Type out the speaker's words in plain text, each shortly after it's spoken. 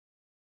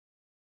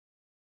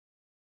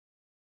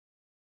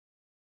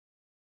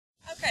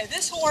Okay,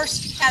 this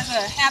horse has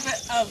a habit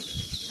of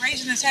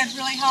raising his head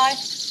really high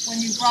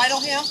when you bridle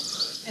him,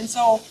 and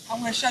so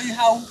I'm going to show you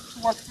how to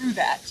work through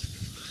that.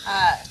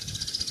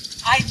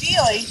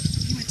 Ideally,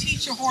 you would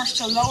teach your horse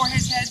to lower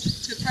his head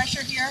to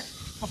pressure here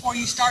before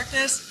you start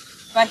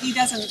this, but he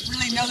doesn't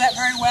really know that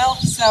very well,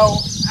 so,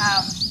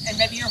 and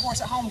maybe your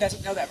horse at home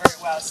doesn't know that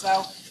very well,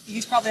 so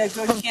he's probably a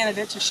good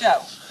candidate to show.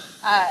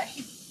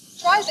 He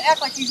tries to act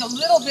like he's a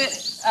little bit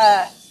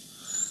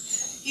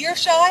ear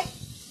shy.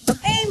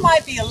 He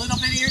might be a little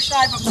bit ear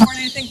shy, but more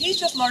than anything, he's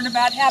just learned a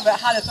bad habit,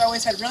 how to throw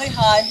his head really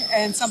high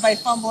and somebody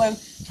fumbling,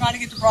 trying to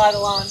get the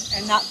bridle on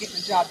and not getting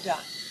the job done.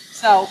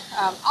 So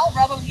I'll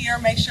rub them here,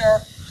 make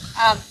sure.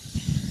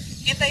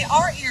 If they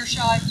are ear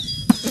shy,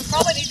 you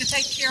probably need to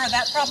take care of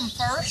that problem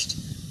first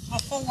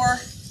before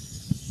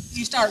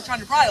you start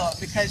trying to bridle them,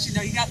 because you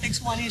know you got to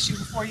fix one issue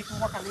before you can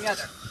work on the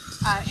other.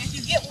 If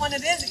you get one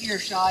that is ear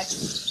shy,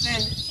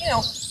 then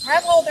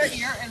grab hold of their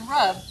ear and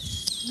rub.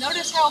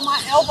 Notice how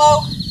my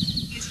elbow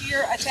is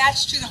here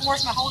attached to the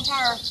horse. My whole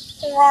entire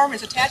forearm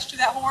is attached to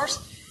that horse.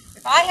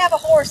 If I have a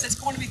horse that's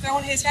going to be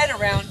throwing his head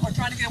around or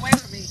trying to get away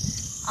from me,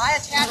 I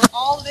attach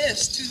all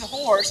this to the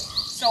horse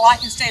so I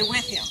can stay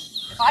with him.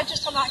 If I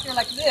just come out here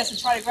like this and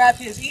try to grab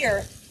his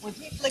ear, when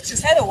he flicks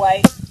his head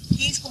away,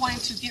 he's going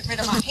to get rid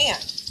of my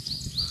hand.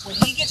 When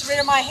he gets rid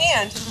of my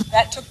hand,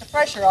 that took the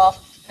pressure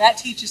off. That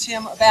teaches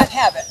him a bad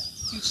habit.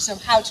 Teaches him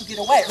how to get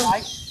away,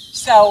 right?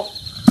 So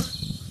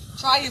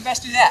try your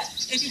best to do that.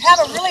 If you have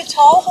a really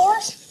tall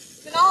horse,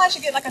 then I'll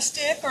actually get like a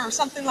stick or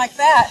something like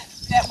that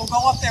that will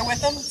go up there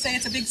with him. Say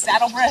it's a big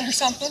saddlebred or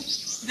something,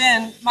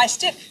 then my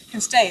stick can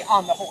stay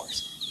on the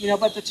horse.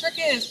 But the trick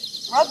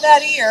is rub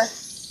that ear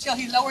till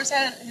he lowers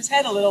his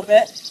head a little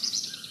bit,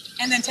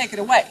 and then take it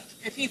away.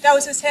 If he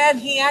throws his head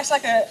and he acts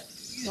like a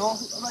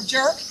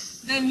jerk,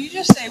 then you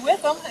just stay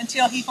with him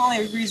until he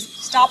finally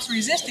stops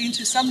resisting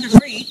to some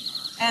degree,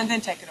 and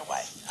then take it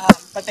away.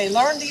 But they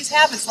learn these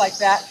habits like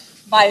that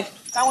by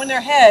throwing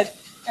their head,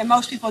 and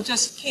most people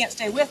just can't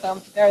stay with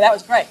them. That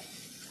was great.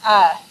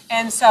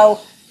 And so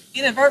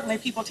inadvertently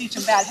people teach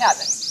him bad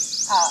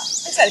habits.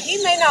 Like I said,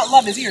 he may not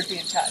love his ears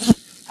being touched,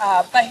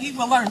 but he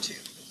will learn to.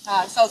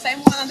 So same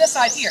one on this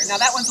side here. Now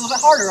that one's a little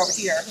bit harder over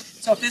here.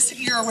 So if this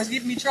ear was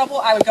giving me trouble,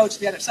 I would go to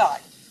the other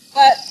side.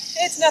 But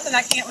it's nothing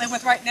I can't live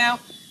with right now.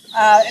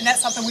 And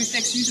that's something we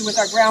fix usually with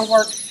our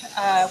groundwork.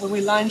 When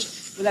we lunge,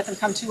 we let them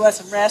come to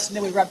us and rest, and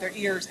then we rub their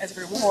ears as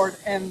a reward,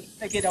 and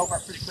they get over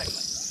it pretty quickly.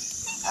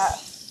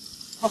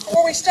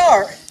 Before we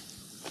start,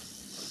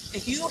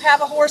 if you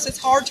have a horse that's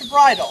hard to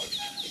bridle,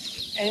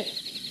 and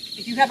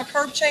if you have a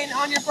curb chain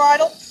on your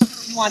bridle,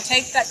 you want to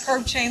take that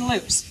curb chain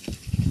loose.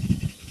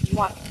 You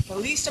want the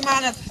least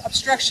amount of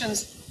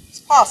obstructions as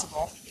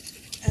possible.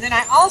 And then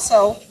I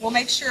also will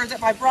make sure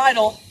that my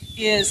bridle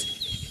is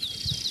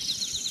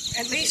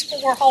at least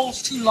 4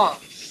 holes too long.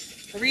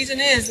 The reason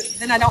is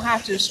then I don't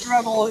have to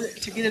struggle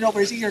to get it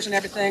over his ears and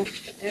everything.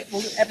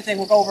 Everything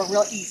will go over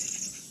real easy.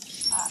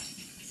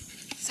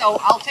 So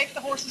I'll take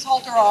the horse's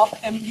halter off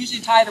and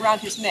usually tie it around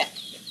his neck.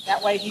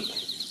 That way,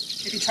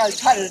 if he tries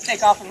to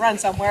take off and run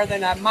somewhere,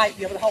 then I might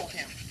be able to hold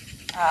him.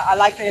 I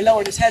like that he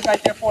lowered his head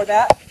right there for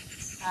that.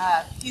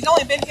 He's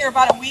only been here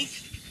about a week,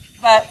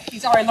 but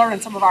he's already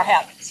learning some of our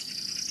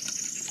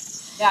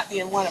habits. That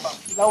being one of them.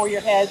 Lower your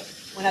head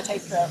when I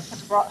put the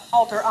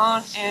halter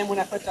on and when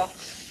I put the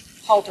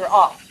halter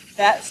off.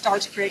 That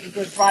starts creating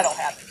good bridle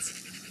habits.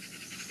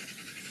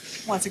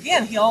 Once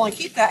again, he'll only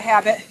keep that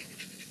habit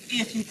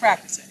if you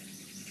practice it.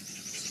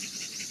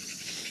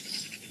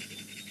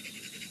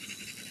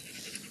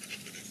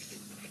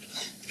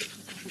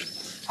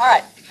 All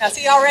right, now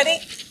see already?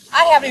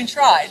 I haven't even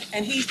tried,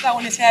 and he's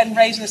throwing his head and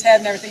raising his head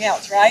and everything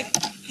else, right?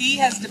 He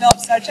has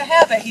developed such a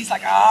habit, he's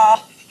like, I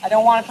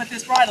don't want to put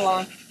this bridle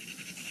on.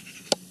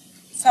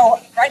 So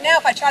right now,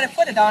 if I try to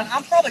put it on,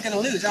 I'm probably going to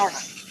lose, aren't I?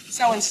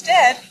 So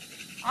instead,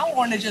 I'm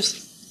going to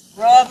just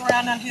rub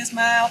around on his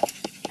mouth,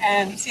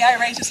 and see how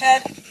he raised his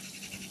head?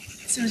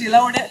 As soon as he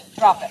lowered it,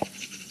 drop it.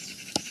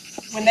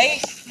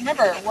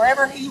 Remember,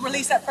 wherever you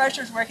release that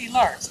pressure is where he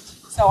learns.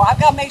 So I've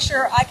got to make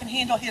sure I can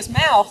handle his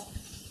mouth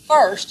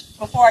first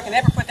before I can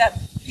ever put that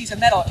piece of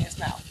metal in his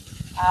mouth.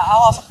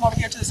 I'll also come over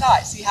here to the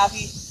side. See how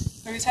he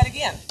threw his head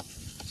again?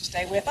 Just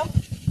stay with him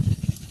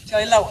until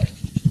he lowered.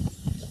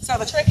 So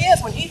the trick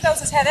is, when he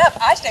throws his head up,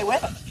 I stay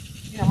with him.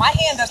 My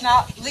hand does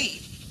not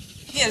leave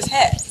his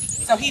head.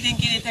 So he didn't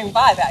get anything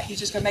by that. He's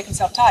just going to make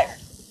himself tired.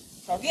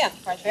 So again,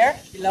 right there,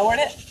 you lowered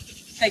it,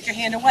 take your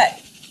hand away.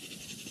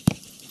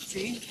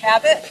 See,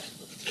 habit,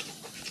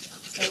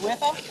 stay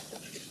with him.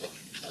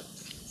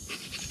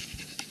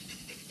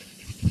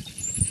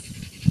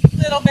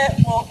 Little bit,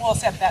 we'll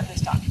accept that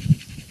this time.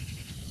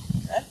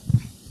 Good.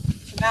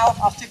 So now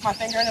I'll stick my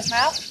finger in his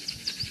mouth.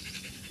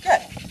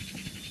 Good.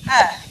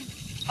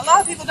 A lot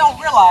of people don't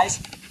realize,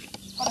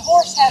 but a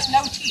horse has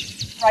no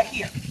teeth right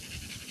here.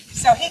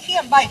 So he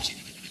can't bite you.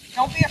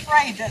 Don't be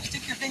afraid to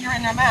stick your finger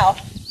in their mouth,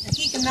 and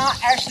he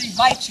cannot actually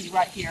bite you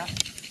right here.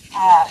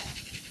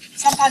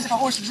 Sometimes if a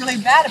horse is really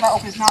bad about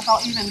opening his mouth,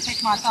 I'll even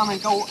take my thumb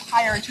and go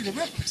higher into the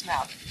roof of his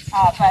mouth.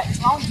 But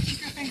as long as you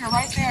keep your finger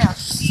right there,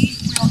 he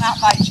will not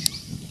bite you.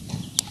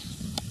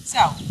 So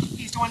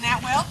he's doing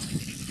that well,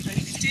 but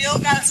he's still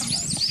got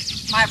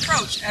my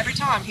approach every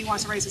time he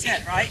wants to raise his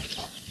head, right?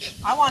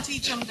 I want to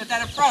teach him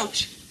that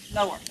approach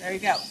lower. There you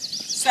go.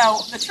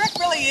 So the trick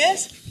really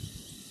is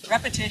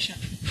repetition.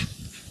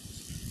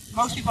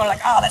 Most people are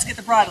like, oh, let's get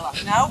the bridle on.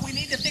 No, we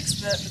need to fix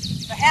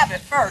the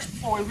habit first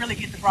before we really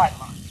get the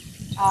bridle on.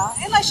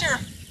 Unless you're,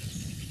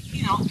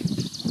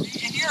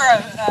 if you're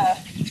a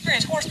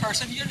experienced horse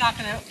person, you're not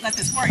going to let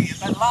this worry you.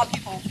 But a lot of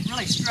people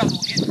really struggle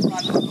getting the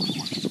bridle on the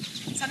horse.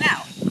 So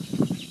now,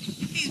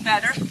 he's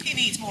better. He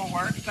needs more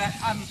work, but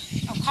I'm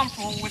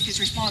comfortable with his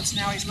response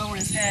now. He's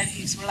lowering his head.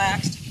 He's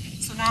relaxed.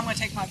 So now I'm going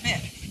to take my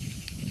bit.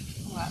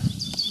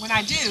 When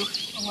I do,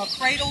 I'm going to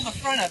cradle the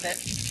front of it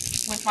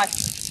with my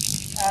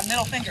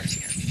middle fingers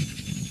here.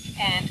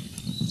 And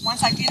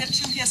once I get it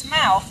to his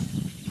mouth,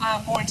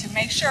 I'm going to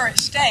make sure it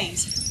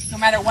stays no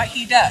matter what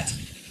he does.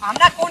 I'm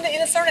not going to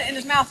insert it in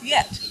his mouth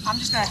yet. I'm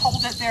just going to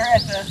hold it there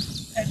at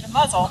the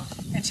muzzle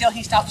until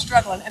he stops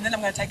struggling, and then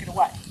I'm going to take it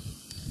away.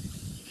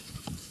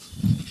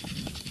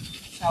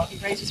 So he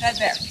raised his head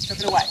there, took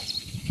it away.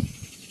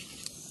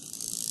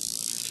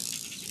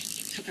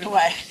 Took it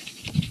away.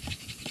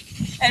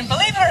 And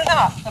believe it or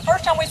not, the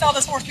first time we saw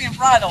this horse being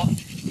bridled,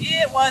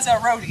 it was a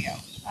rodeo.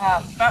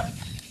 But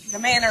the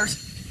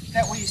manners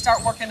that we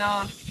start working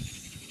on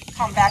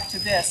come back to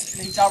this,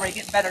 and he's already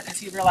getting better because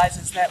he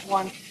realizes that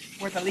one,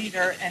 we're the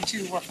leader, and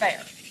two, we're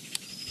fair.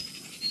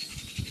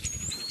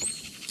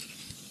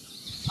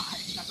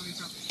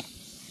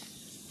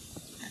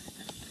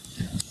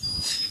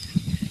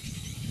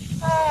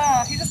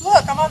 He just,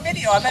 look, I'm on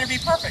video, I better be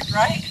perfect,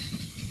 right?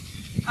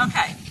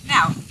 Okay,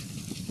 now,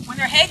 when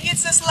their head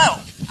gets this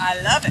low,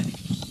 I love it.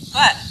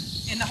 But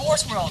in the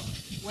horse world,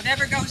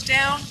 whatever goes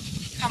down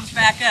comes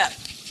back up.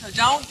 So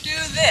don't do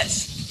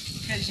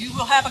this, because you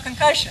will have a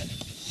concussion.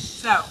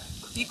 So,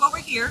 peek over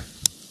here.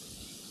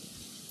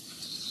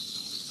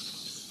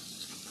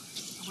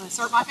 I'm going to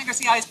insert my finger,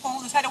 see how he's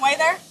pulling his head away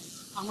there?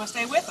 I'm going to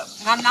stay with him.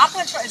 And I'm not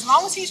going to try, as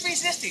long as he's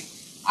resisting,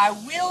 I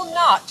will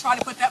not try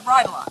to put that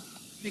bridle on.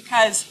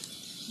 Because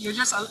you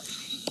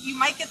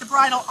might get the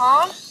bridle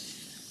on,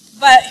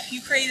 but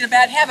you created a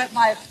bad habit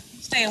by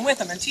staying with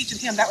him and teaching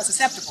him that was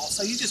acceptable.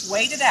 So you just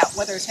wait it out,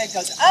 whether his head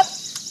goes up,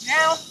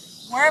 down,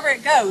 wherever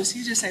it goes,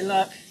 you just say,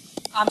 look,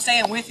 I'm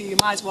staying with you, you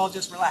might as well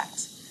just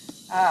relax.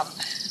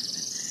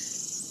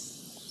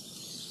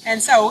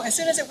 And so as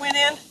soon as it went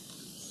in,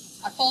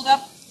 I pulled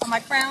up on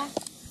my crown.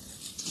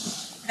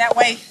 That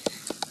way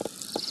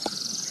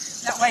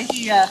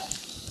he,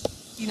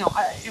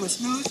 it was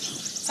smooth.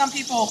 Some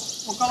people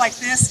will go like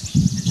this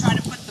and try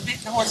to put the bit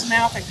in the horse's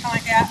mouth and kind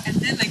of gap, and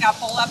then they got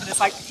pulled up, and it's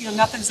like,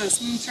 nothing's so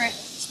smooth.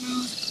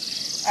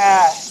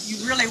 You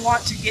really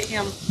want to get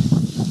him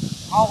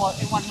all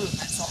in one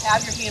movement. So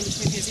have your hand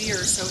between his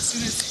ears, so as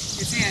soon as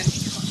it's in,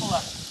 you can pull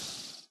up.